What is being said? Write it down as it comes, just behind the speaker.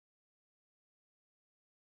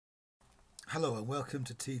Hello and welcome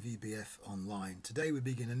to TVBF Online. Today we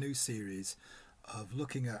begin a new series of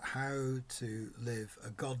looking at how to live a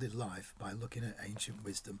godly life by looking at ancient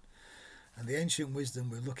wisdom. And the ancient wisdom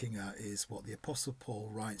we're looking at is what the Apostle Paul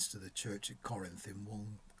writes to the church at Corinth in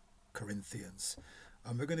 1 Corinthians.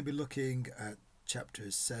 And we're going to be looking at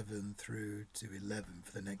chapters 7 through to 11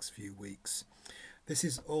 for the next few weeks. This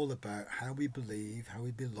is all about how we believe, how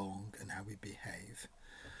we belong, and how we behave.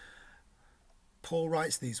 Paul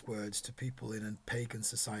writes these words to people in a pagan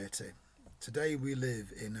society. Today we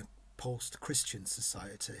live in a post-Christian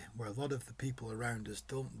society where a lot of the people around us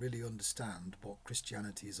don't really understand what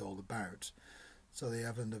Christianity is all about. So they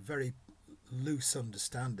have a very loose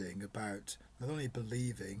understanding about not only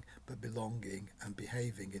believing but belonging and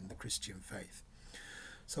behaving in the Christian faith.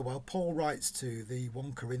 So while Paul writes to the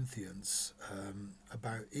 1 Corinthians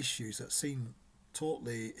about issues that seem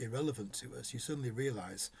totally irrelevant to us, you suddenly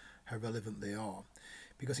realise how relevant they are,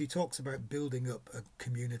 because he talks about building up a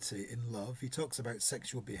community in love. He talks about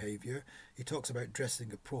sexual behaviour, he talks about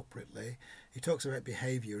dressing appropriately, he talks about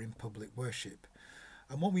behaviour in public worship.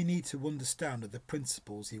 And what we need to understand are the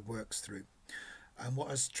principles he works through and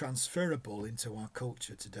what is transferable into our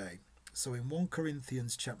culture today. So in 1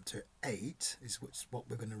 Corinthians chapter 8 is what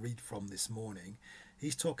we're going to read from this morning.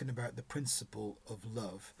 He's talking about the principle of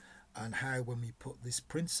love, and how when we put this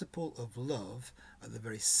principle of love at the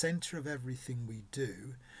very centre of everything we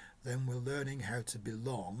do, then we're learning how to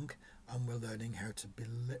belong, and we're learning how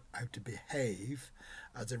to behave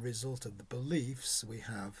as a result of the beliefs we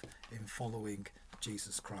have in following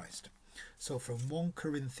Jesus Christ. So from 1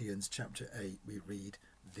 Corinthians chapter 8 we read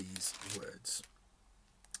these words.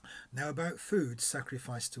 Now about food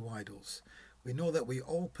sacrificed to idols, we know that we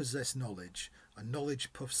all possess knowledge, and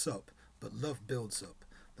knowledge puffs up, but love builds up.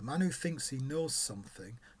 The man who thinks he knows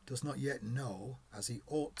something does not yet know as he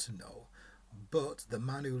ought to know, but the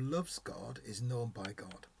man who loves God is known by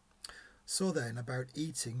God. So then, about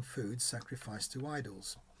eating food sacrificed to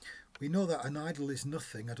idols. We know that an idol is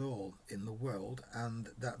nothing at all in the world, and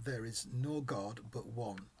that there is no God but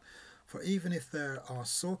one. For even if there are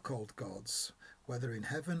so-called gods, whether in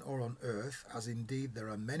heaven or on earth, as indeed there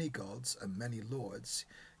are many gods and many lords,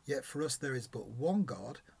 yet for us there is but one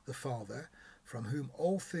God, the Father, from whom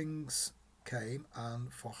all things came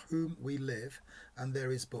and for whom we live, and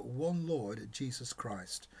there is but one Lord, Jesus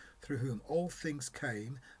Christ, through whom all things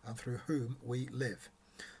came and through whom we live.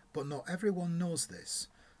 But not everyone knows this.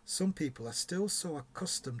 Some people are still so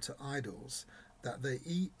accustomed to idols that they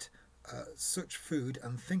eat such food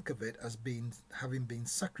and think of it as having been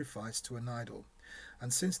sacrificed to an idol.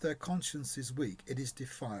 And since their conscience is weak, it is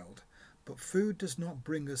defiled. But food does not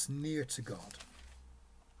bring us near to God.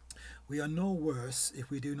 We are no worse if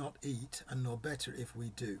we do not eat, and no better if we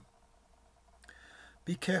do.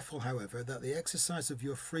 Be careful, however, that the exercise of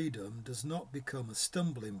your freedom does not become a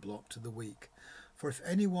stumbling block to the weak. For if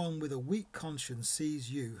anyone with a weak conscience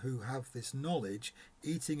sees you who have this knowledge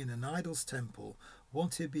eating in an idol's temple,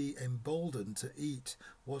 won't he be emboldened to eat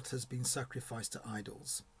what has been sacrificed to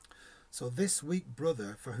idols? So this weak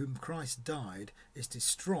brother for whom Christ died is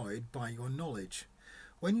destroyed by your knowledge.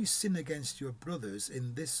 When you sin against your brothers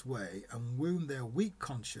in this way and wound their weak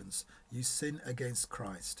conscience, you sin against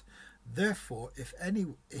Christ. Therefore, if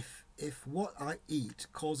what I eat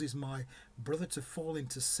causes my brother to fall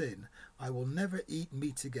into sin, I will never eat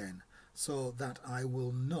meat again, so that I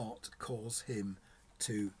will not cause him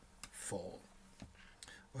to fall.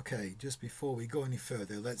 Okay, just before we go any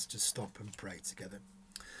further, let's just stop and pray together.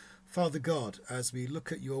 Father God, as we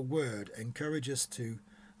look at your word, encourage us to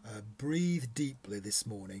breathe deeply this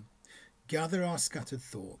morning, gather our scattered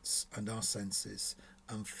thoughts and our senses,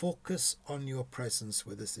 and focus on your presence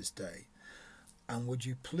with us this day. And would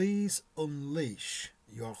you please unleash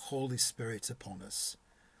your Holy Spirit upon us?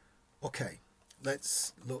 Okay,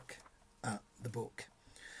 let's look at the book.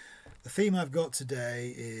 The theme I've got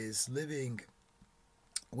today is living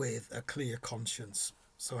with a clear conscience.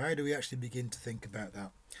 So how do we actually begin to think about that?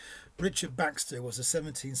 Richard Baxter was a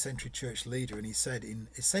 17th century church leader, and he said, in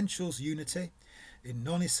essentials unity, in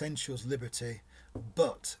non-essentials liberty,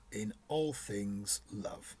 but in all things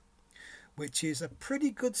love. Which is a pretty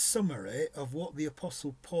good summary of what the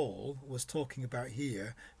Apostle Paul was talking about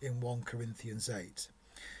here in 1 Corinthians 8.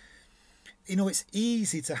 You know, it's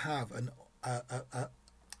easy to have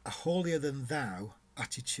a holier than thou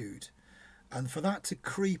attitude, and for that to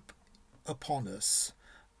creep upon us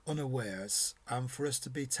unawares, and for us to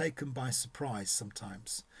be taken by surprise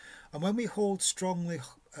sometimes. And when we hold strongly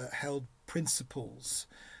held principles,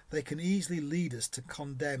 they can easily lead us to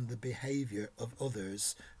condemn the behaviour of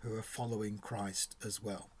others who are following Christ as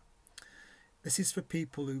well. This is for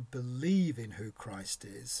people who believe in who Christ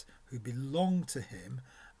is, who belong to him,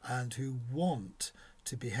 and who want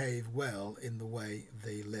to behave well in the way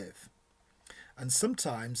they live. And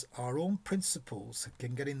sometimes our own principles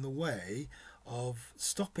can get in the way of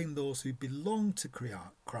stopping those who belong to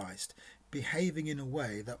Christ behaving in a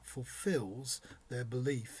way that fulfills their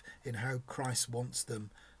belief in how Christ wants them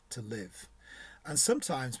to live. And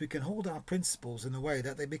sometimes we can hold our principles in a way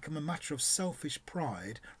that they become a matter of selfish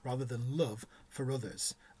pride rather than love for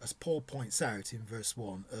others, as Paul points out in verse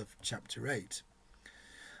 1 of chapter 8.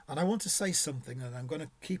 And I want to say something that I'm going to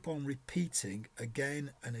keep on repeating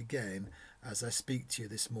again and again as I speak to you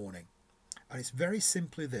this morning. And it's very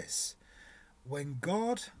simply this: when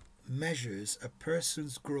God measures a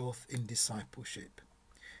person's growth in discipleship,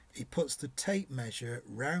 he puts the tape measure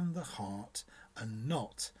round the heart and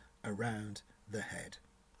not around the head,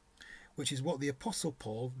 which is what the Apostle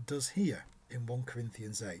Paul does here in 1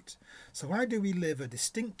 Corinthians 8. So how do we live a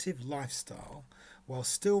distinctive lifestyle while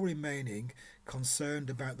still remaining concerned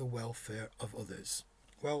about the welfare of others?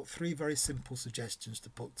 Well, 3 very simple suggestions to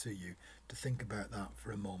put to you to think about that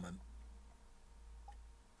for a moment.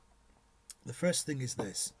 The first thing is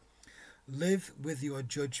this: live with your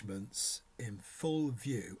judgments in full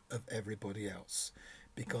view of everybody else,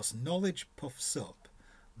 because knowledge puffs up,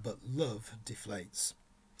 but love deflates.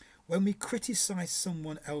 When we criticize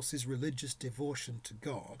someone else's religious devotion to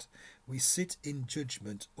God, we sit in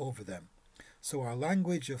judgment over them. So our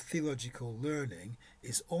language of theological learning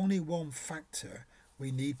is only one factor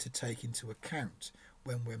we need to take into account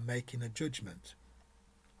when we're making a judgment.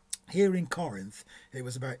 Here in Corinth, it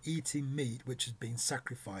was about eating meat which had been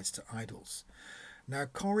sacrificed to idols. Now,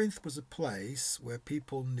 Corinth was a place where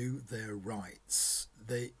people knew their rights.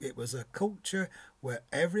 It was a culture where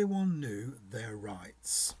everyone knew their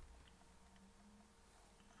rights.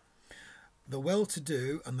 The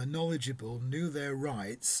well-to-do and the knowledgeable knew their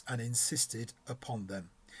rights and insisted upon them.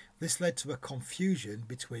 This led to a confusion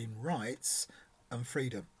between rights and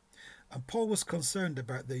freedom. And Paul was concerned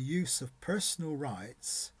about the use of personal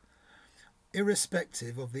rights,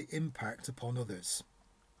 irrespective of the impact upon others.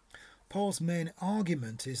 Paul's main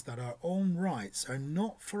argument is that our own rights are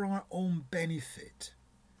not for our own benefit,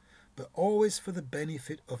 but always for the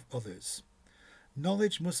benefit of others.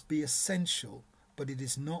 Knowledge must be essential, but it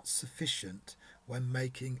is not sufficient when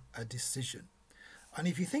making a decision. And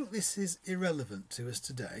if you think this is irrelevant to us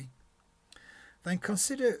today, then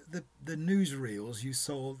consider the newsreels you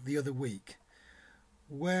saw the other week,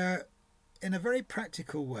 where in a very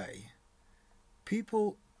practical way,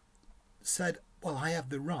 people said, well, I have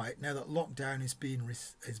the right, now that lockdown has been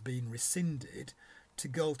rescinded, to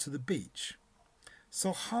go to the beach.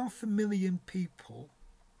 So 500,000 people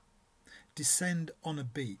descend on a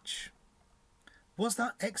beach. Was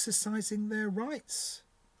that exercising their rights?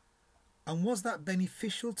 And was that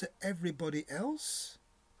beneficial to everybody else?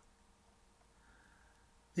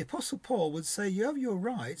 The Apostle Paul would say, you have your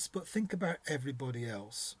rights, but think about everybody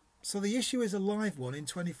else. So the issue is a live one in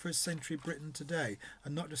 21st century Britain today,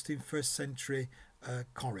 and not just in 1st century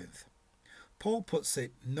Corinth. Paul puts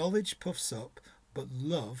it, knowledge puffs up, but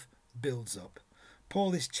love builds up.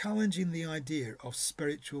 Paul is challenging the idea of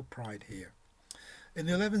spiritual pride here. In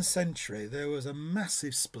the 11th century, there was a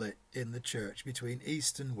massive split in the church between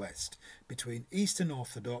East and West, between Eastern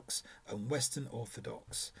Orthodox and Western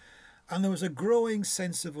Orthodox. And there was a growing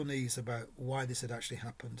sense of unease about why this had actually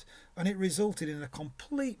happened. And it resulted in a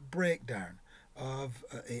complete breakdown of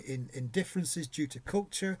in differences due to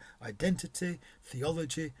culture, identity,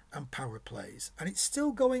 theology and power plays. And it's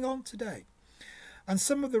still going on today. And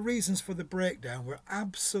some of the reasons for the breakdown were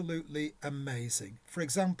absolutely amazing. For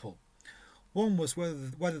example, one was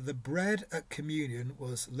whether the bread at communion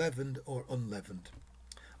was leavened or unleavened.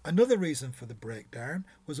 Another reason for the breakdown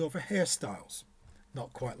was over hairstyles.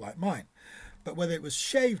 Not quite like mine, but whether it was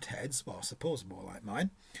shaved heads, well, I suppose more like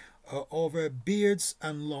mine, over beards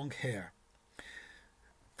and long hair.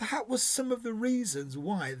 That was some of the reasons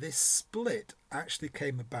why this split actually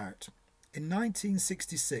came about. In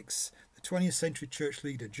 1966, the 20th century church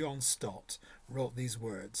leader John Stott wrote these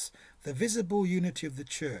words: "The visible unity of the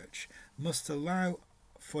church must allow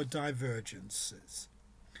for divergences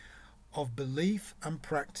of belief and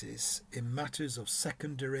practice in matters of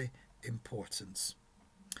secondary importance."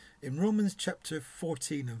 In Romans chapter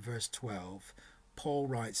 14 and verse 12, Paul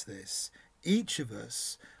writes this: "Each of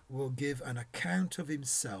us will give an account of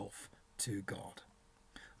himself to God."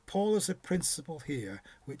 Paul has a principle here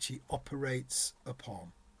which he operates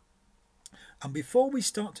upon. And before we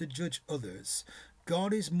start to judge others,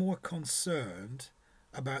 God is more concerned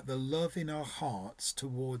about the love in our hearts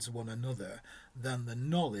towards one another than the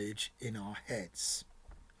knowledge in our heads.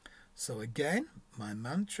 So again, my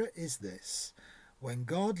mantra is this. When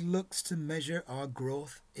God looks to measure our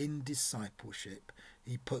growth in discipleship,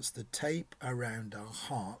 he puts the tape around our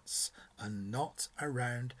hearts and not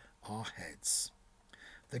around our heads.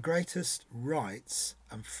 The greatest rights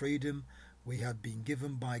and freedom we have been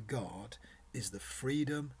given by God is the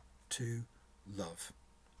freedom to love.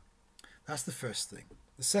 That's the first thing.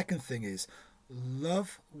 The second thing is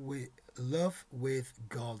love with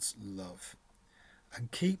God's love,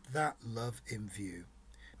 and keep that love in view,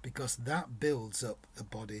 because that builds up the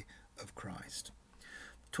body of Christ.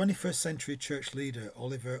 21st century church leader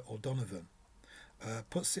Oliver O'Donovan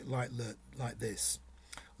puts it like this.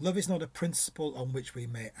 Love is not a principle on which we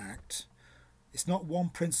may act. It's not one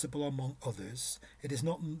principle among others. It is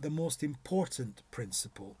not the most important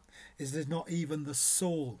principle. It is not even the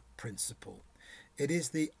sole principle. It is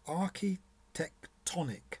the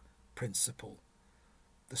architectonic principle,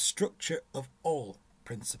 the structure of all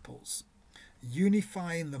principles,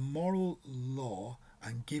 unifying the moral law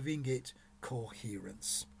and giving it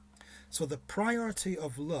coherence. So the priority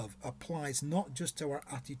of love applies not just to our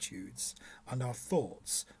attitudes and our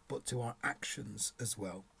thoughts, but to our actions as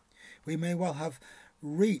well. We may well have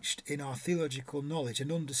reached in our theological knowledge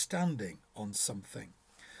and understanding on something,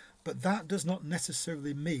 but that does not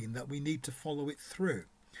necessarily mean that we need to follow it through.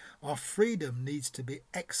 Our freedom needs to be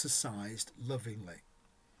exercised lovingly,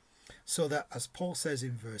 so that, as Paul says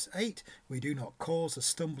in verse 8, we do not cause a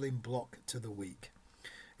stumbling block to the weak.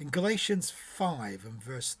 In Galatians 5 and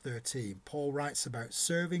verse 13, Paul writes about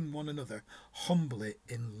serving one another humbly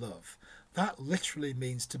in love. That literally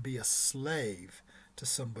means to be a slave to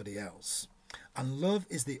somebody else. And love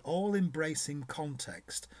is the all-embracing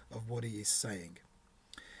context of what he is saying.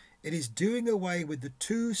 It is doing away with the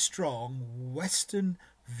two strong Western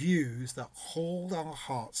views that hold our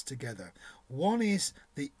hearts together. One is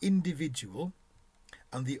the individual,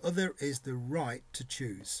 and the other is the right to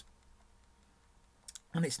choose.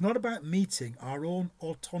 And it's not about meeting our own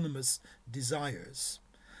autonomous desires.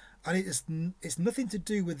 And it's nothing to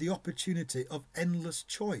do with the opportunity of endless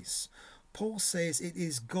choice. Paul says it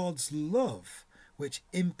is God's love which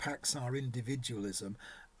impacts our individualism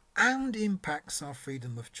and impacts our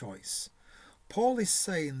freedom of choice. Paul is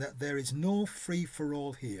saying that there is no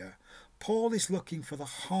free-for-all here. Paul is looking for the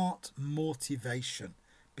heart motivation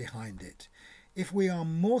behind it. If we are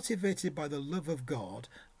motivated by the love of God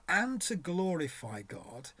and to glorify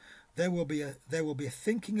God, there will be a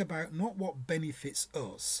thinking about not what benefits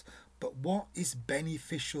us, but what is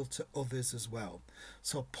beneficial to others as well.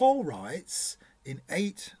 So Paul writes in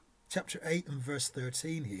chapter 8 and verse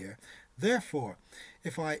 13 here, therefore,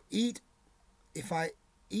 if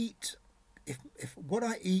what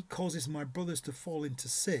I eat causes my brothers to fall into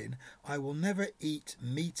sin, I will never eat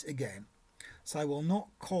meat again, so I will not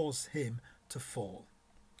cause him to fall.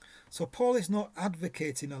 So Paul is not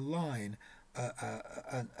advocating a line,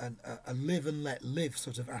 a live and let live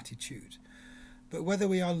sort of attitude, but whether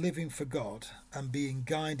we are living for God and being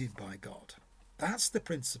guided by God. That's the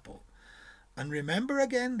principle. And remember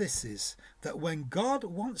again, this is that when God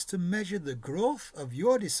wants to measure the growth of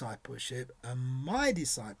your discipleship and my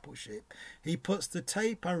discipleship, he puts the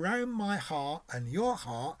tape around my heart and your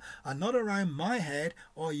heart and not around my head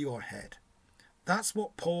or your head. That's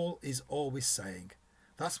what Paul is always saying.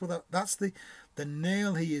 That's the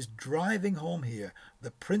nail he is driving home here.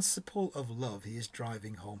 The principle of love he is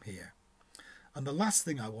driving home here. And the last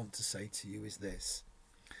thing I want to say to you is this.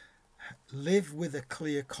 Live with a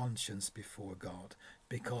clear conscience before God,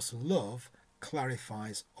 because love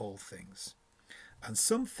clarifies all things. And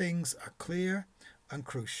some things are clear and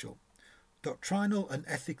crucial. Doctrinal and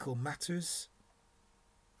ethical matters,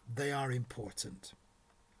 they are important.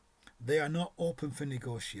 They are not open for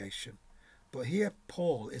negotiation. But here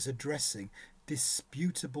Paul is addressing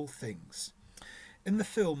disputable things. In the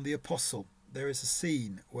film The Apostle, there is a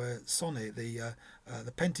scene where Sonny, the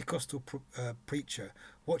Pentecostal preacher,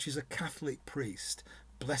 watches a Catholic priest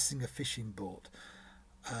blessing a fishing boat.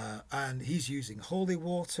 And he's using holy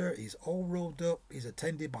water, he's all rolled up, he's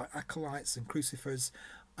attended by acolytes and crucifers,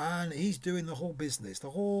 and he's doing the whole business, the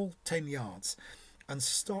whole 10 yards. And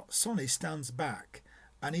Sonny stands back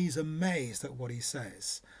and he's amazed at what he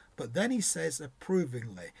says. But then he says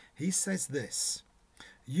approvingly, he says this,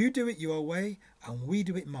 you do it your way and we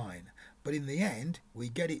do it mine. But in the end, we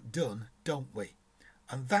get it done, don't we?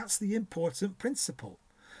 And that's the important principle.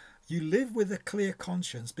 You live with a clear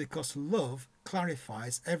conscience because love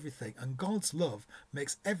clarifies everything, and God's love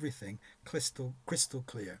makes everything crystal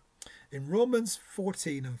clear. In Romans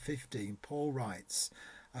 14 and 15, Paul writes,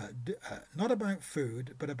 not about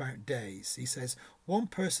food, but about days. He says, one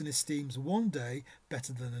person esteems one day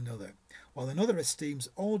better than another. while another esteems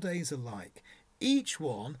all days alike. Each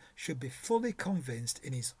one should be fully convinced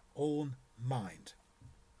in his own mind.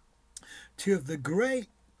 Two of the great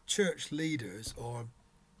church leaders, or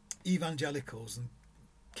evangelicals and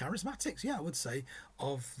charismatics, I would say,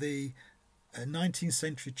 of the 19th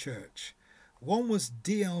century church. One was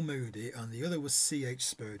D.L. Moody and the other was C.H.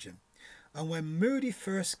 Spurgeon. And when Moody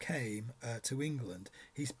first came to England,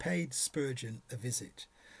 he paid Spurgeon a visit.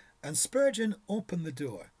 And Spurgeon opened the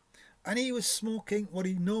door, and he was smoking what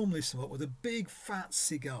he normally smoked, with a big fat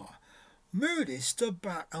cigar. Moody stood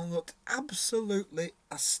back and looked absolutely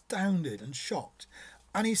astounded and shocked.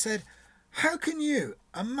 And he said, "How can you,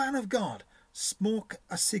 a man of God, smoke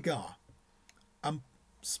a cigar?" And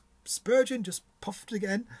Spurgeon just puffed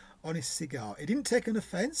again on his cigar. He didn't take an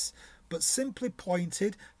offence, but simply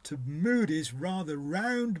pointed to Moody's rather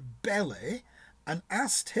round belly and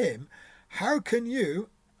asked him, "How can you,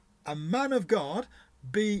 a man of God,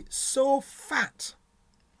 be so fat?"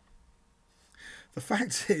 The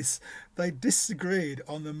fact is, they disagreed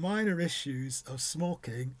on the minor issues of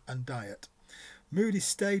smoking and diet. Moody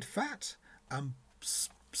stayed fat and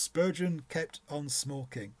Spurgeon kept on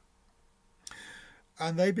smoking.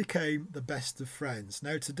 And they became the best of friends.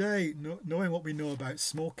 Now today, knowing what we know about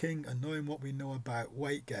smoking and knowing what we know about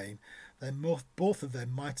weight gain, then both of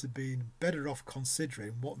them might have been better off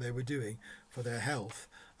considering what they were doing for their health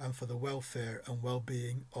and for the welfare and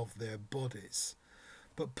well-being of their bodies.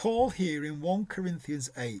 But Paul here in 1 Corinthians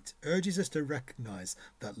 8 urges us to recognise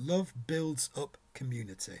that love builds up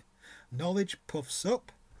community. Knowledge puffs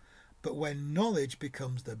up, but when knowledge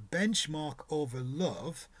becomes the benchmark over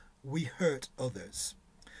love, we hurt others.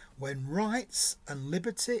 When rights and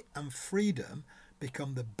liberty and freedom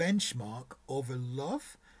become the benchmark over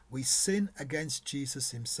love, we sin against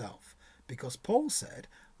Jesus himself. Because Paul said,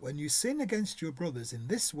 when you sin against your brothers in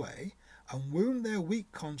this way and wound their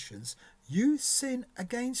weak conscience, you sin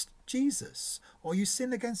against Jesus, or you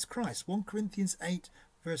sin against Christ. 1 Corinthians 8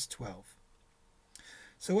 verse 12.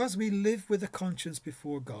 So as we live with a conscience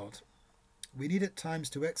before God, we need at times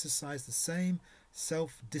to exercise the same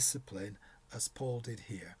self-discipline as Paul did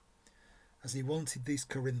here, as he wanted these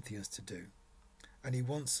Corinthians to do. And he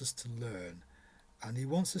wants us to learn, and he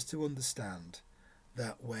wants us to understand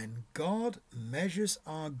that when God measures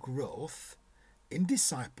our growth in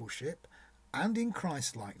discipleship and in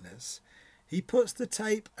Christ-likeness, he puts the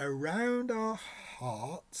tape around our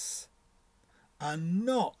hearts and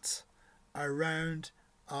not around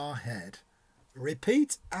our head.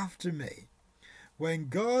 Repeat after me. When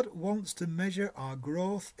God wants to measure our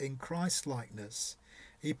growth in Christ-likeness,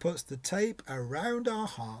 he puts the tape around our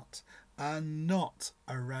heart and not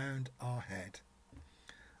around our head.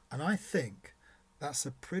 And I think that's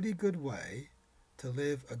a pretty good way to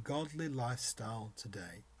live a godly lifestyle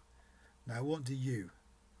today. Now, what do you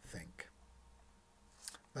think?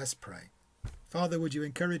 Let's pray. Father, would you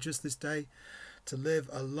encourage us this day to live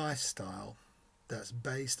a lifestyle that's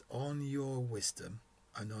based on your wisdom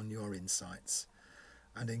and on your insights,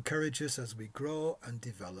 and encourage us as we grow and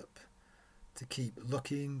develop to keep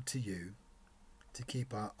looking to you, to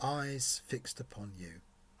keep our eyes fixed upon you,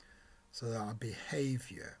 so that our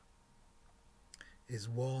behaviour is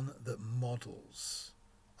one that models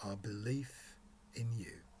our belief in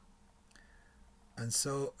you. And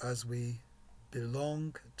so as we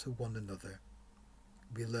belong to one another,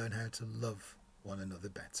 we learn how to love one another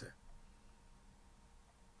better.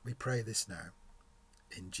 We pray this now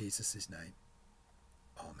in Jesus' name.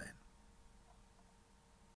 Amen.